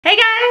Hey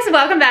guys,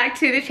 welcome back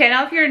to the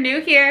channel. If you're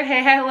new here,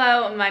 hey,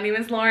 hello, my name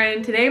is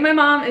Lauren. Today my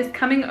mom is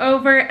coming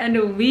over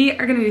and we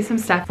are gonna do some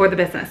stuff for the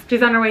business.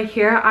 She's on her way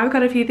here. I've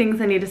got a few things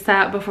I need to set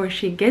up before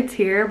she gets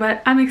here,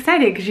 but I'm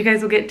excited because you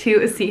guys will get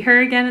to see her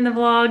again in the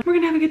vlog. We're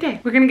gonna have a good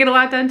day. We're gonna get a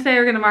lot done today.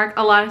 We're gonna mark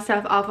a lot of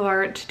stuff off of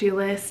our to-do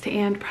list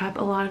and prep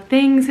a lot of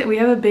things. We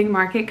have a big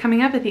market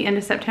coming up at the end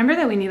of September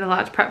that we need a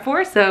lot to prep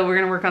for, so we're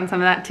gonna work on some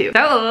of that too.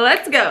 So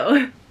let's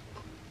go.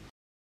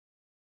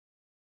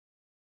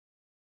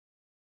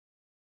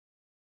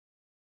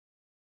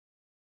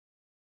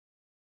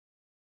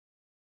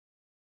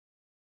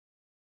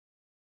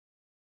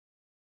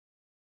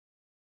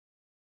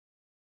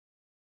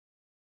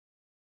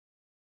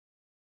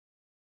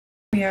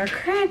 We are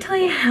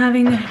currently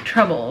having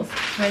troubles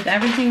with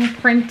everything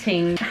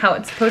printing how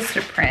it's supposed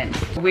to print.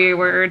 We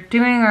were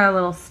doing our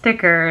little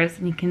stickers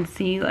and you can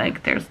see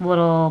like there's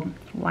little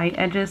white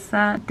edges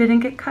that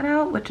didn't get cut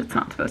out, which it's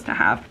not supposed to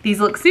have. These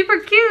look super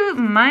cute,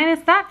 minus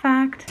that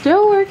fact.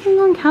 Still working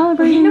on calibrating.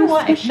 Well, you know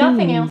what? If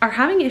nothing else, are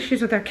having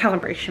issues with our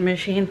calibration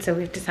machine, so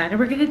we've decided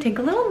we're gonna take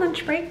a little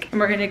lunch break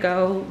and we're gonna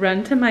go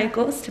run to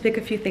Michael's to pick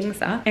a few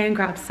things up and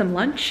grab some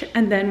lunch,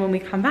 and then when we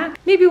come back,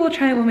 maybe we'll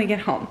try it when we get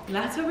home.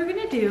 That's what we're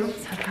gonna do.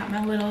 So I've got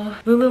my little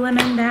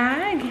Lululemon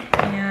bag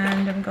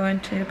and I'm going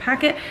to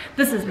pack it.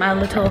 This is my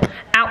little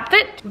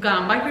outfit. We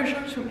got on biker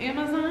shorts from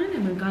Amazon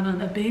and we've got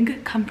on a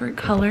big Comfort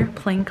Color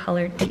plain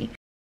colored tee.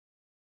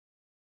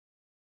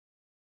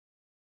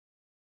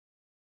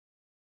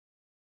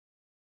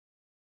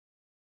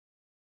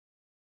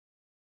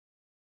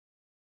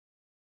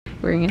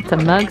 We're gonna get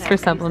some mugs for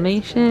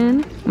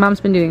sublimation. Mom's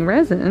been doing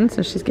resin,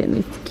 so she's getting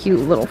these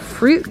cute little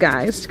fruit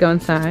guys to go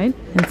inside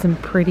and some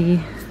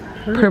pretty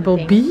purple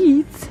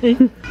beads.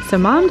 So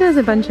mom does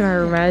a bunch of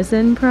our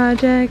resin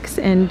projects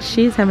and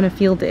she's having a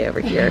field day over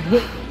here.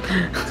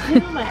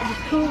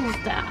 Cool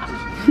stuff.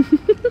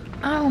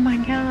 Oh my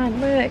god,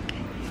 look.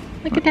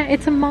 Look at that,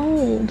 it's a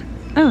mold.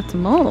 Oh, it's a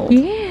mold?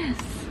 Yes.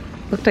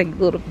 Looked like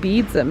little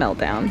beads that melt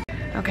down.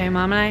 Okay,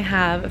 mom and I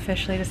have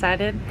officially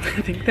decided,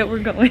 I think that we're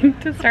going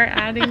to start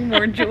adding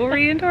more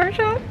jewelry into our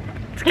shop.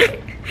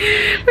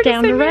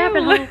 Down the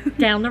rabbit hole.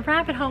 Down the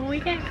rabbit hole we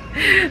go.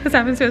 This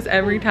happens to us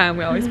every time.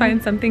 We always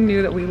find something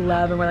new that we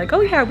love and we're like,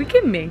 oh yeah, we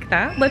can make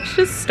that. Let's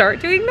just start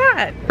doing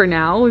that. For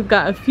now, we've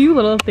got a few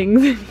little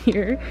things in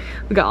here.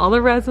 We got all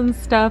the resin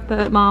stuff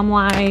that mom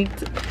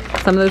liked.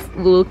 Some of those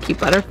little cute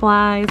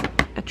butterflies,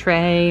 a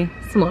tray,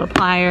 some little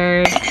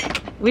pliers.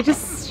 We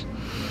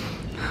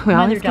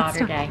always get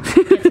Mother-daughter day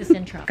gets us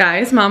in trouble.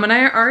 Guys, mom and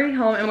I are already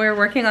home and we're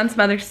working on some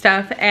other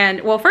stuff.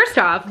 And well, first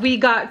off, we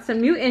got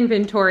some new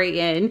inventory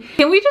in.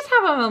 Can we just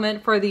have a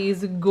moment for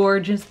these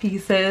gorgeous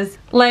pieces?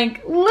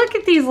 Like, look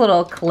at these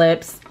little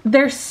clips.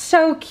 They're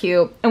so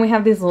cute. And we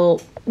have these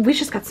little, we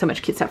just got so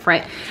much cute stuff,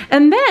 right?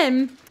 And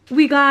then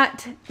we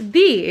got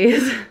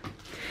these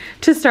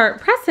to start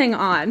pressing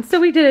on.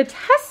 So we did a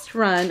test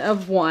run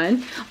of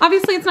one.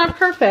 Obviously it's not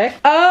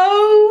perfect.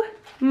 Oh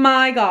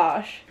my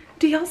gosh.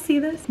 Do y'all see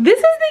this? This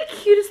is the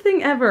cutest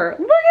thing ever.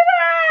 Look at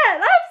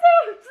that! I'm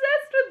so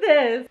obsessed with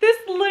this. This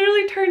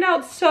literally turned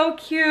out so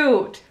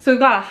cute. So we've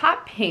got a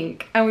hot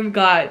pink and we've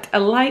got a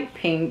light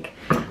pink.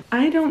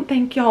 I don't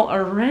think y'all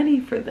are ready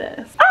for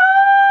this.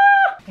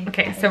 Ah!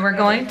 Okay, so we're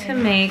going to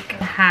make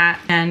a hat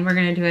and we're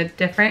gonna do a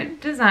different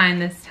design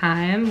this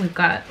time. We're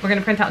gonna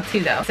print out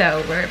two though.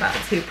 So we're about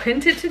to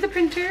print it to the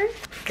printer.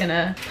 It's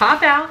gonna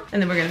pop out and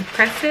then we're gonna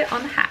press it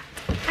on the hat.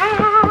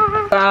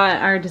 Ah!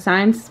 Our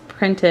designs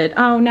printed.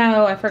 Oh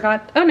no, I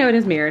forgot. Oh no, it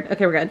is mirrored.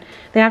 Okay, we're good.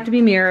 They have to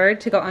be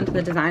mirrored to go onto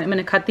the design. I'm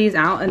gonna cut these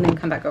out and then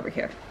come back over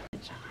here.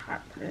 It's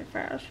hot pretty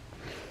fast.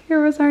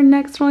 Here was our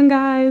next one,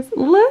 guys.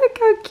 Look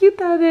how cute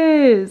that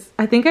is.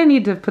 I think I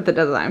need to put the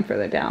design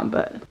further down,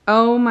 but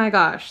oh my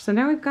gosh. So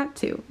now we've got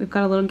two. We've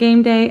got a little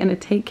game day and a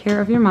take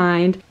care of your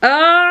mind.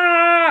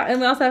 Ah, and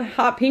we also have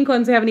hot pink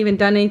ones we haven't even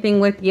done anything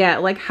with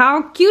yet. Like,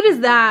 how cute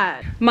is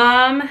that?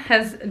 Mom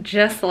has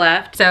just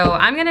left, so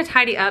I'm gonna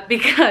tidy up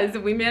because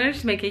we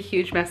managed to make a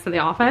huge mess in the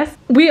office.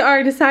 We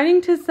are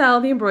deciding to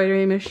sell the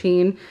embroidery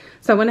machine.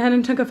 So I went ahead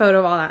and took a photo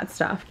of all that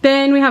stuff.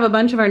 Then we have a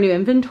bunch of our new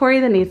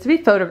inventory that needs to be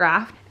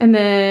photographed. And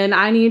then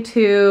I need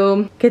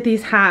to get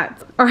these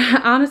hats. Or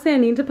honestly, I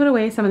need to put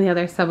away some of the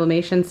other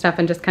sublimation stuff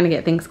and just kind of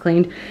get things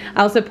cleaned.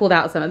 I also pulled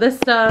out some of this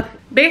stuff.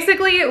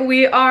 Basically,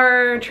 we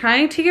are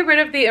trying to get rid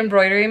of the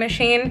embroidery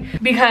machine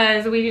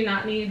because we do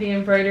not need the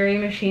embroidery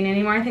machine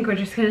anymore. I think we're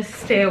just gonna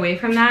stay away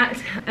from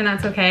that, and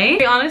that's okay.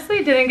 We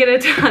honestly didn't get a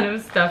ton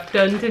of stuff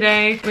done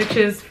today, which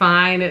is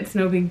fine. It's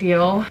no big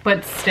deal.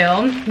 But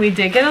still, we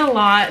did get a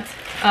lot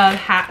of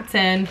hats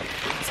in.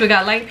 So we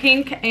got light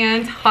pink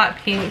and hot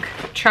pink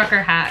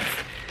trucker hats,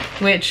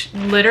 which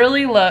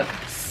literally look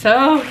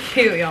so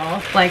cute,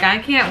 y'all. Like, I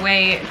can't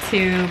wait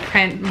to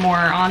print more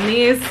on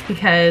these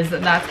because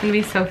that's gonna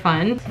be so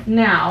fun.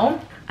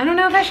 Now, I don't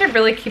know if I should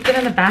really keep them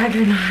in the bag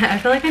or not. I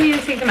feel like I need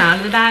to take them out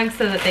of the bag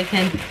so that they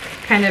can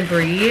kind of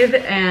breathe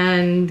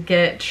and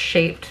get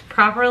shaped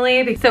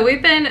properly. So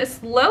we've been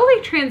slowly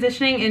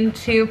transitioning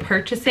into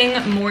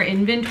purchasing more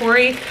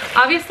inventory.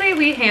 Obviously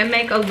we hand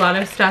make a lot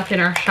of stuff in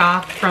our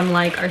shop, from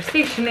like our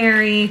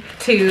stationery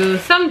to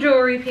some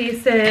jewelry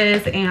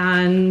pieces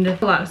and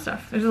a lot of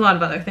stuff. There's a lot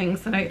of other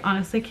things that I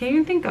honestly can't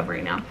even think of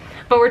right now.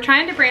 But we're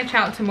trying to branch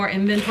out to more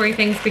inventory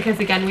things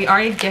because again, we are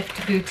a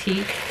gift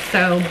boutique.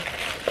 So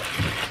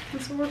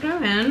that's what we're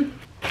doing.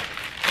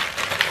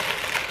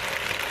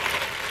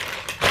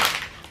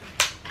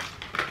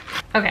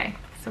 Okay,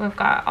 so we've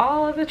got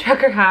all of the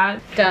trucker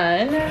hats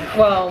done.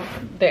 Well,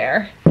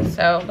 there.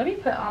 So let me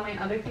put all my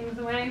other things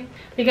away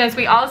because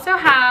we also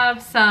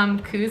have some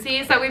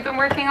koozies that we've been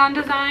working on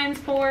designs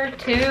for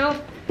too.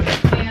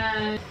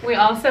 And we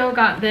also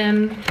got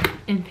them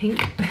in pink,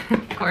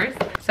 of course.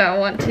 So I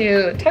want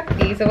to tuck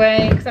these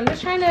away because I'm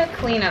just trying to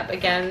clean up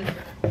again.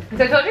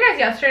 So I told you guys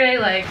yesterday,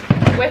 like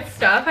with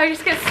stuff, I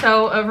just get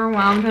so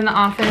overwhelmed when the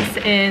office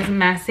is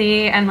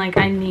messy and like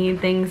I need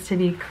things to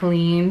be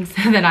clean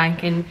so that I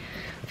can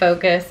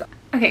focus.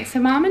 Okay, so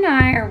Mom and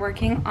I are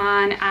working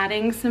on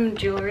adding some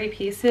jewelry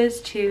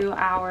pieces to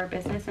our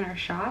business and our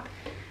shop.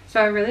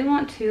 So I really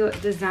want to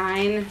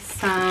design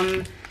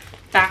some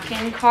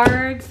backing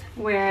cards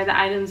where the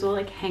items will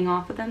like hang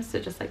off of them, so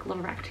just like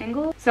little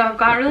rectangles. So I've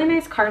got a really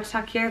nice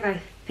cardstock here that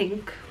I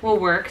think will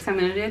work, so I'm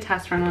going to do a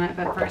test run on it,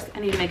 but first I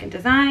need to make a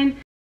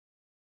design.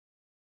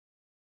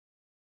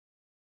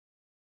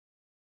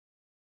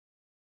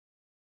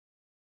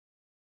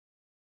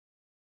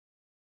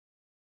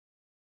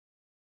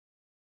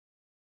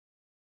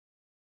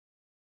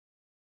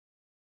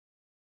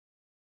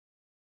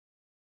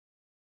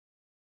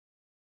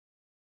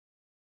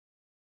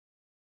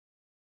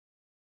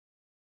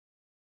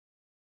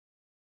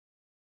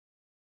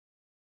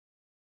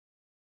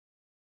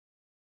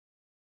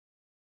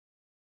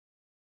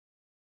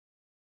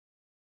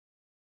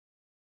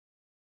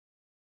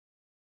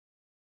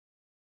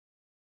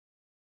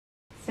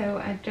 So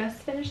I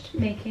just finished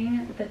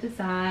making the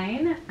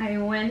design. I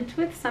went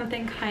with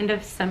something kind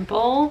of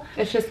simple.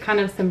 It's just kind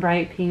of some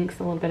bright pinks,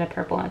 a little bit of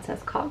purple, and it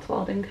says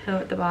Cotswold & Co.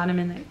 at the bottom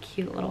in that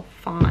cute little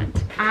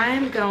font.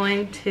 I'm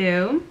going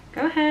to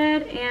go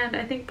ahead and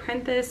I think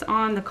print this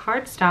on the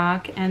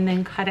cardstock and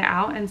then cut it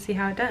out and see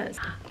how it does.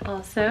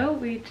 Also,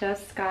 we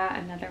just got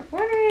another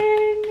order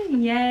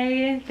in.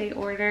 Yay! They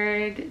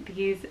ordered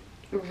these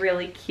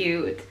really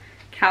cute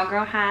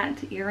cowgirl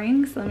hat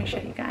earrings. Let me show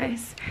you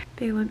guys.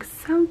 They look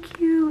so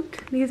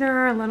cute. These are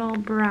our little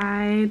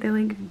bride. They're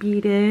like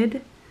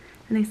beaded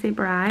and they say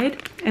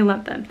bride. I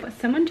love them.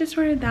 Someone just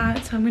ordered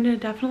that, so I'm going to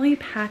definitely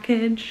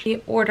package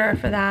the order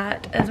for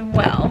that as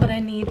well, but I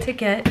need to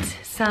get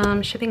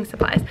some shipping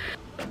supplies.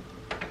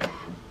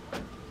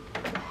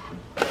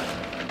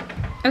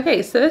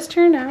 Okay, so this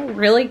turned out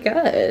really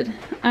good.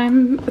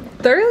 I'm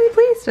thoroughly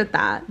pleased with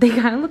that. They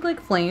kind of look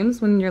like flames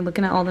when you're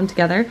looking at all of them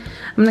together.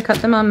 I'm gonna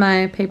cut them on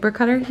my paper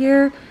cutter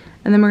here,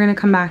 and then we're gonna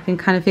come back and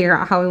kind of figure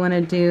out how we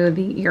wanna do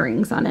the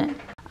earrings on it.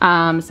 So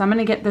I'm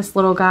gonna get this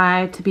little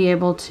guy to be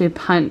able to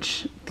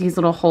punch these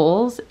little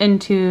holes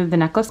into the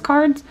necklace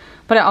cards,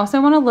 but I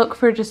also wanna look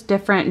for just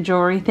different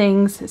jewelry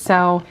things.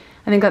 So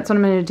I think that's what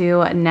I'm gonna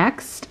do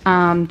next,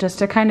 just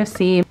to kind of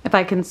see if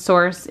I can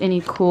source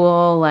any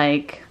cool,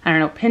 like, I don't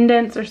know,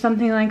 pendants or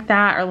something like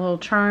that, or little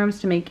charms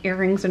to make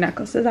earrings or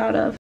necklaces out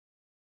of.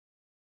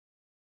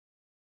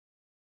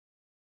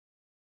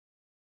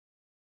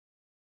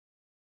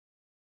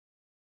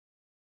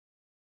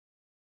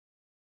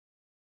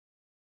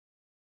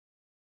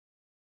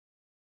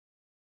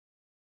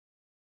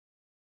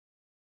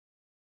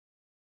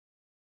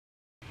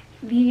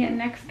 The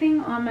next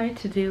thing on my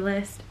to-do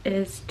list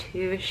is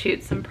to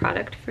shoot some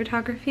product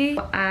photography.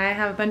 I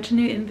have a bunch of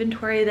new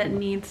inventory that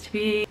needs to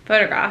be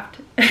photographed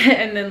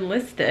and then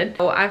listed.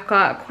 So I've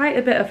got quite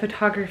a bit of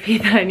photography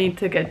that I need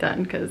to get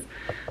done because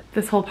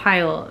this whole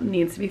pile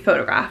needs to be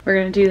photographed. We're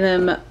gonna do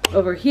them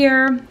over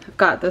here. I've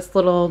got this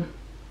little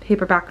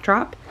paper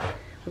backdrop.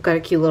 I've got a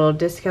cute little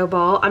disco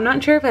ball. I'm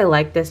not sure if I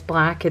like this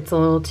black. It's a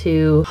little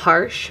too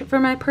harsh for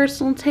my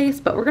personal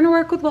taste, but we're gonna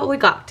work with what we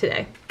got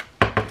today.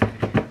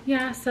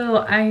 Yeah, so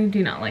I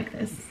do not like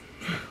this.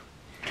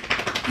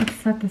 Let's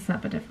set this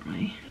up a different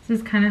way. This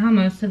is kind of how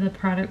most of the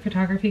product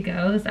photography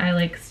goes. I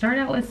like start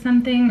out with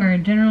something or a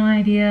general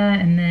idea,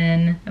 and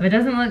then if it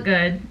doesn't look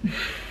good,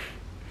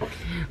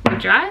 we'll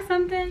try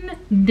something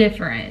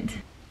different.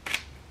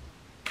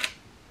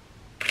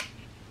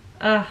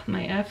 Ugh,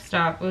 my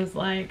f-stop was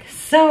like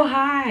so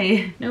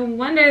high. No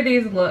wonder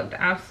these looked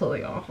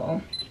absolutely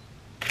awful.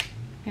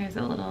 There's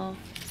a little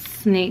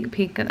sneak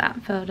peek of that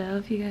photo,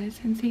 if you guys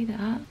can see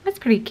that. That's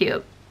pretty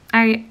cute.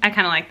 I kind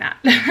of like that.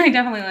 I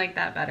definitely like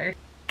that better.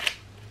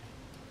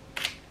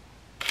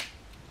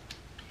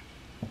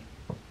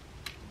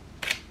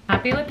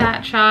 Happy with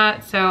that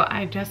shot. So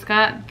I just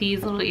got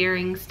these little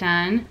earrings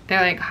done.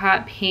 They're like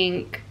hot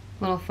pink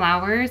little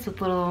flowers with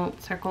little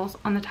circles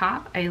on the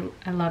top. I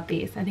love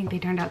these. I think they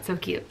turned out so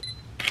cute.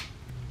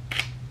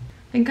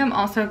 I think I'm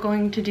also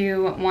going to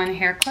do one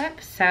hair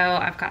clip. So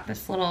I've got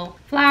this little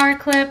flower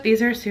clip.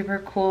 These are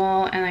super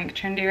cool and like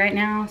trendy right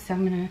now. So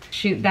I'm gonna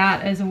shoot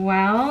that as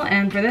well.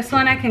 And for this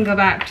one, I can go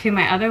back to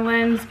my other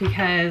lens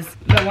because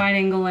the wide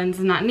angle lens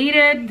is not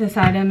needed. This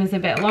item is a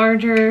bit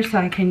larger, so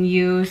I can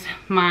use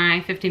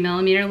my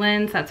 50mm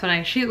lens. That's what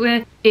I shoot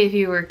with. If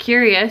you were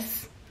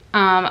curious,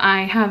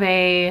 I have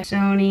a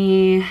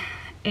Sony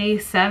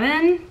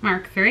A7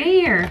 Mark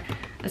III or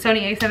a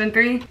Sony A7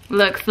 III.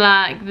 Looks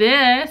like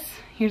this.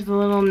 Here's the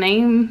little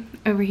name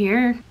over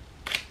here.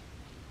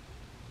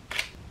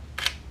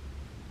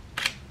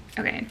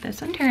 Okay,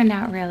 this one turned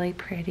out really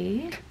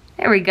pretty.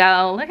 There we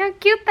go, look how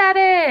cute that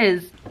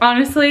is.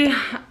 Honestly,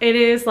 it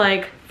is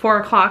like 4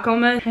 o'clock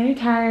almost. I'm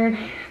tired,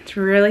 it's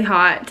really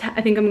hot.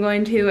 I think I'm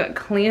going to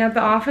clean up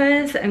the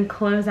office and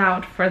close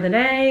out for the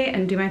day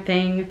and do my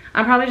thing.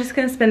 I'm probably just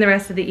gonna spend the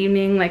rest of the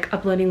evening like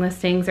uploading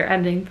listings or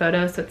editing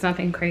photos, so it's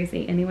nothing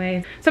crazy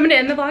anyways. So I'm gonna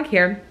end the vlog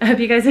here. I hope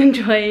you guys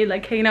enjoyed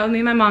like hanging out with me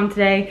and my mom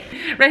today.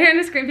 Right here on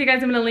the screen for you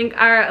guys, I'm gonna link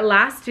our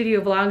last studio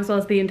vlog as well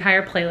as the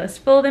entire playlist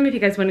full of them if you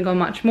guys wanna go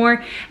watch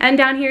more. And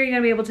down here, you're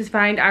gonna be able to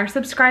find our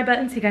subscribe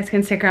button so you guys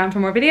can stick around for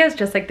more videos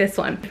just like this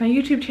one. If my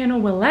YouTube channel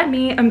will let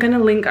me, I'm gonna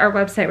link our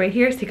website right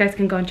here so you guys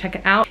can go and check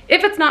it out.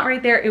 If it's not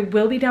right there, it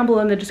will be down below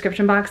in the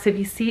description box. So if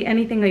you see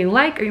anything that you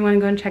like or you want to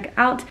go and check it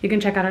out, you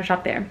can check out our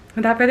shop there.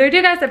 Without further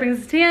ado, guys, that brings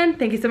us to the end.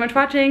 Thank you so much for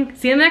watching.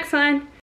 See you in the next one.